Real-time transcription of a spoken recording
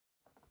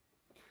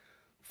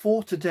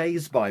For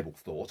today's Bible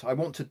thought, I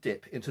want to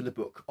dip into the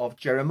book of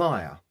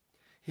Jeremiah.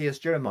 Here's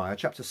Jeremiah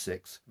chapter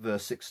 6,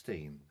 verse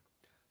 16.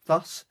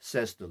 Thus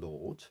says the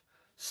Lord,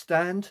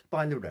 stand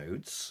by the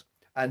roads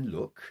and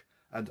look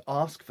and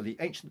ask for the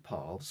ancient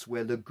paths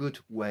where the good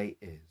way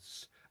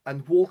is,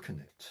 and walk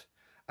in it,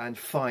 and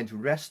find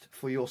rest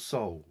for your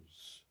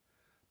souls.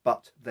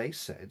 But they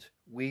said,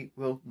 we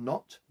will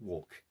not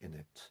walk in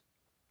it.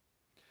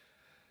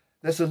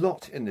 There's a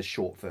lot in this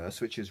short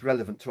verse which is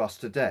relevant to us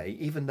today,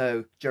 even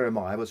though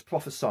Jeremiah was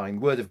prophesying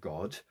word of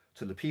God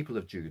to the people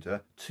of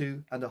Judah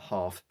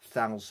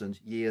 2,500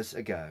 years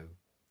ago.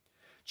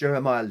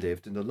 Jeremiah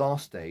lived in the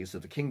last days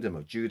of the kingdom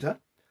of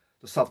Judah,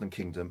 the southern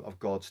kingdom of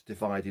God's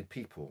divided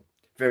people.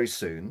 Very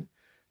soon,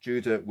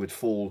 Judah would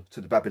fall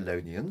to the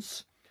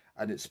Babylonians,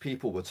 and its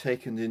people were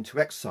taken into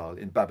exile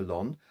in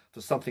Babylon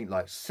for something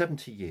like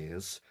 70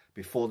 years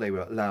before they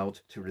were allowed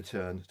to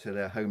return to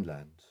their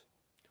homeland.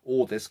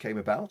 All this came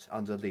about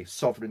under the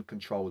sovereign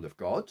control of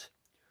God.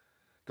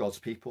 God's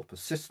people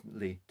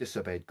persistently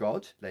disobeyed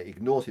God. They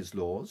ignored his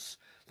laws.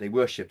 They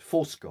worshipped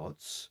false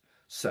gods.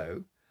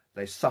 So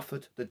they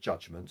suffered the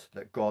judgment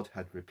that God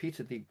had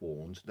repeatedly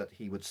warned that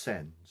he would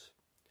send.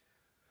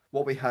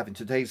 What we have in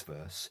today's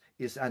verse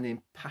is an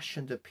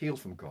impassioned appeal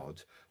from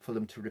God for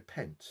them to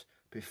repent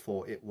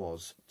before it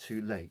was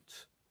too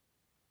late.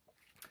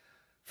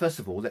 First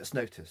of all, let's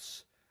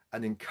notice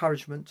an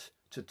encouragement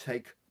to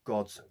take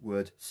God's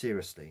word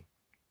seriously.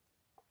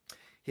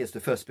 Here's the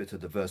first bit of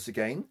the verse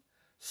again.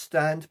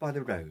 Stand by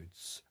the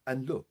roads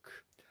and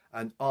look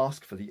and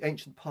ask for the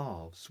ancient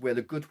paths where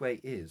the good way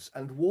is,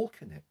 and walk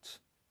in it.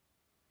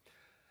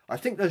 I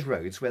think those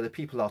roads where the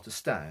people are to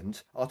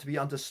stand are to be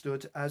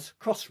understood as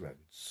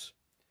crossroads.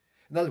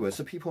 In other words,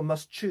 the people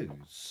must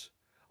choose.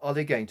 Are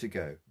they going to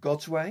go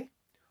God's way,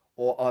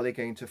 or are they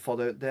going to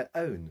follow their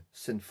own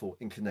sinful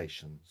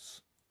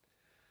inclinations?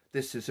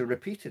 This is a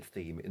repeated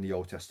theme in the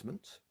Old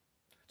Testament.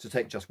 To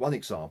take just one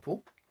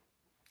example,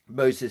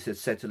 Moses had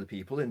said to the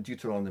people in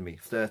Deuteronomy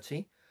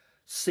 30,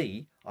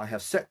 see, I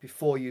have set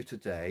before you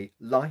today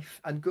life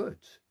and good,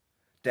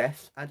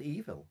 death and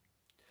evil.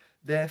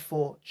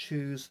 Therefore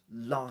choose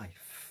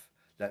life,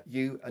 that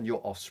you and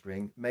your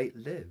offspring may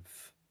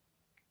live.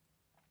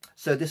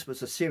 So this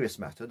was a serious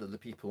matter that the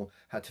people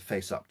had to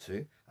face up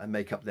to and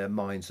make up their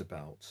minds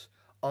about.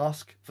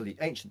 Ask for the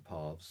ancient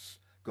paths,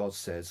 God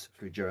says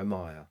through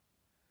Jeremiah.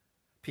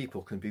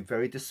 People can be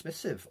very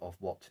dismissive of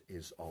what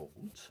is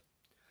old.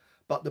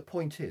 But the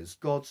point is,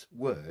 God's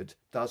word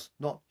does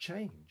not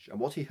change. And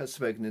what he has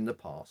spoken in the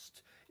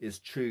past is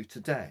true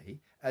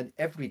today and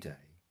every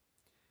day.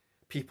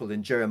 People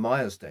in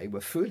Jeremiah's day were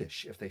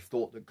foolish if they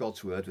thought that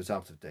God's word was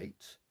out of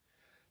date,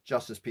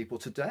 just as people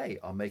today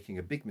are making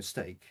a big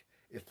mistake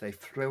if they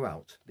throw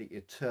out the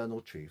eternal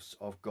truths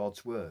of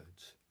God's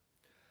word.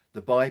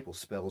 The Bible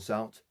spells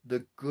out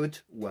the good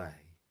way.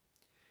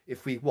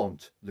 If we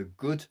want the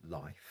good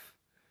life,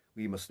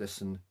 we must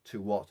listen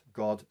to what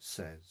God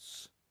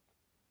says.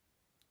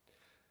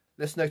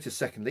 Let's notice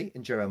secondly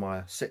in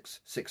Jeremiah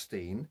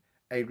 6:16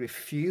 a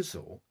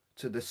refusal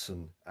to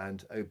listen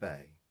and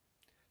obey.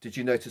 Did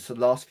you notice the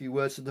last few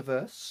words of the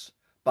verse?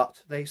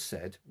 But they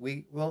said,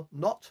 we will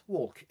not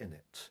walk in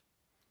it.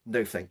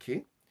 No, thank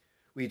you.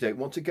 We don't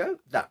want to go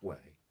that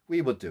way.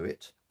 We will do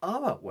it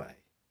our way.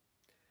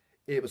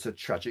 It was a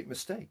tragic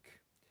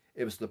mistake.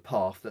 It was the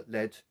path that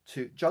led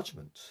to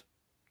judgment.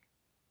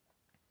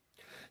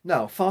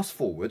 Now, fast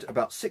forward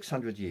about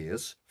 600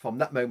 years from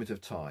that moment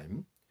of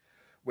time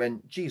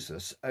when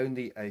Jesus,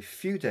 only a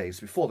few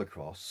days before the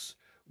cross,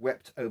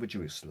 wept over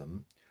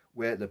Jerusalem,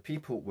 where the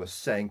people were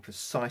saying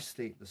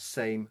precisely the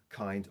same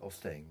kind of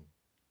thing.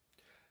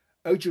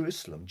 O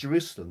Jerusalem,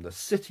 Jerusalem, the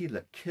city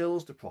that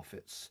kills the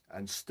prophets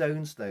and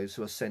stones those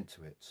who are sent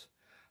to it.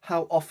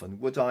 How often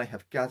would I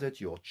have gathered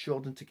your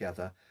children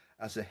together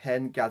as a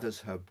hen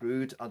gathers her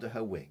brood under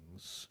her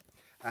wings,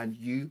 and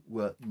you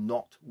were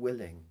not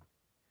willing.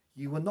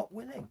 You were not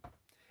willing.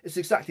 It's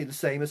exactly the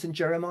same as in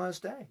Jeremiah's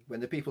day, when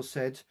the people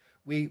said,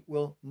 we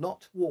will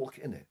not walk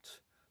in it,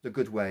 the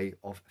good way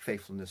of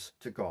faithfulness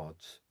to God.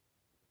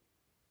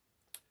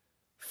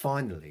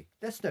 Finally,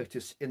 let's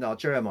notice in our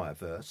Jeremiah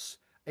verse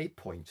a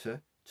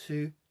pointer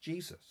to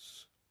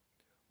Jesus.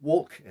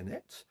 Walk in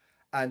it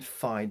and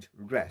find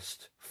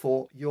rest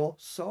for your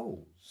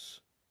souls.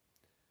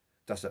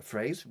 Does that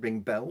phrase ring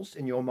bells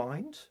in your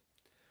mind?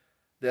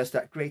 There's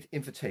that great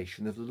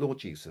invitation of the Lord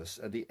Jesus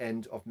at the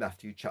end of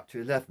Matthew chapter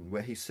 11,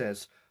 where he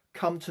says,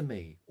 come to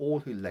me,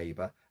 all who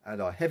labour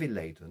and are heavy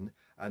laden,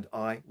 and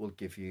I will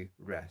give you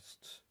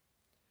rest.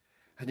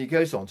 And he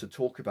goes on to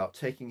talk about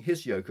taking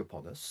his yoke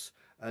upon us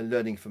and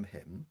learning from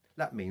him.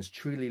 That means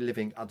truly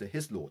living under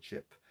his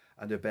lordship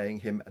and obeying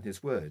him and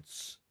his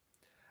words.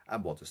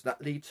 And what does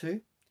that lead to?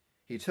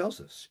 He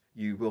tells us,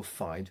 you will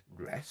find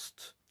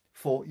rest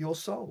for your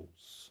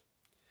souls.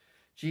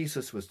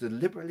 Jesus was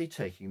deliberately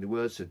taking the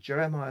words of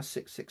Jeremiah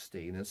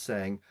 6:16 and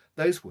saying,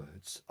 those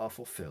words are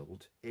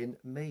fulfilled in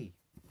me.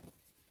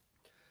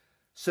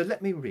 So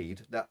let me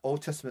read that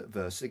Old Testament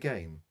verse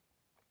again.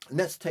 And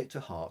let's take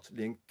to heart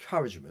the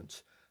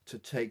encouragement to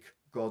take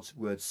God's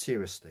word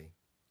seriously.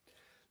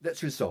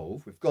 Let's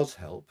resolve, with God's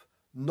help,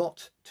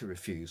 not to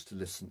refuse to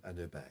listen and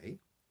obey.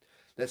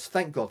 Let's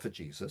thank God for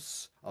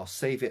Jesus, our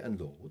Saviour and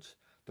Lord,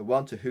 the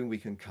one to whom we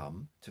can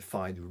come to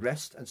find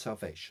rest and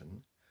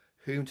salvation,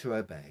 whom to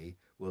obey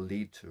will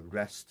lead to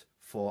rest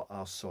for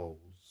our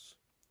souls.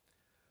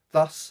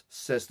 Thus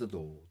says the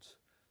Lord,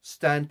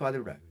 stand by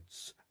the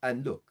roads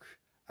and look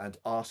and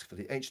ask for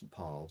the ancient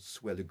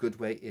paths where the good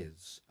way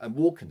is, and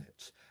walk in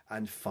it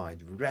and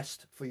find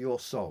rest for your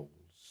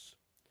souls.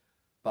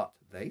 But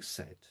they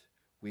said,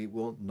 we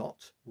will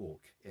not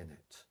walk in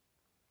it.